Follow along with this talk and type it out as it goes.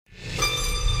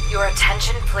Your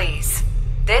attention, please.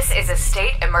 This is a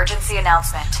state emergency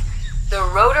announcement. The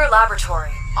Rotor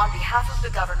Laboratory, on behalf of the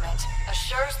government,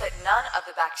 assures that none of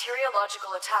the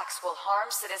bacteriological attacks will harm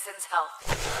citizens' health.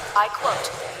 I quote,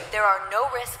 "There are no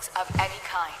risks of any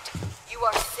kind. You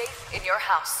are safe in your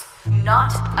house.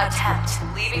 Not attempt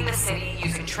leaving the city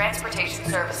using transportation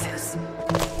services."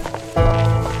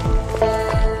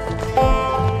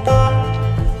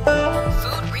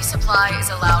 Food resupply is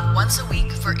allowed once a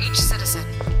week for each citizen.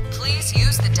 Please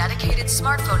use the dedicated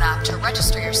smartphone app to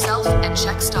register yourself and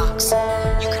check stocks.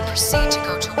 You can proceed to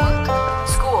go to work,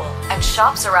 school, and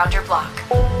shops around your block.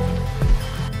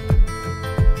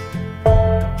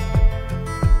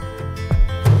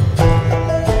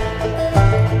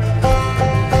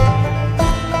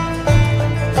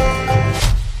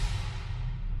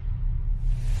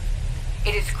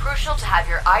 It is crucial to have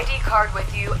your ID card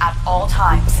with you at all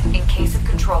times in case of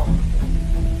control.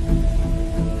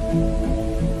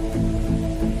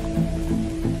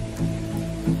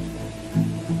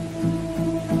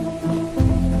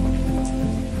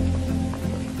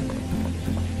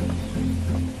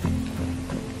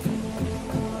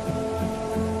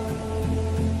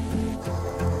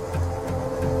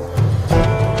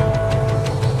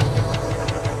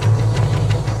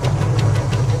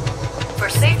 For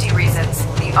safety reasons,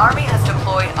 the Army has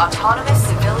deployed autonomous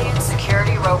civilian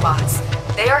security robots.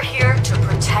 They are here to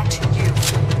protect you.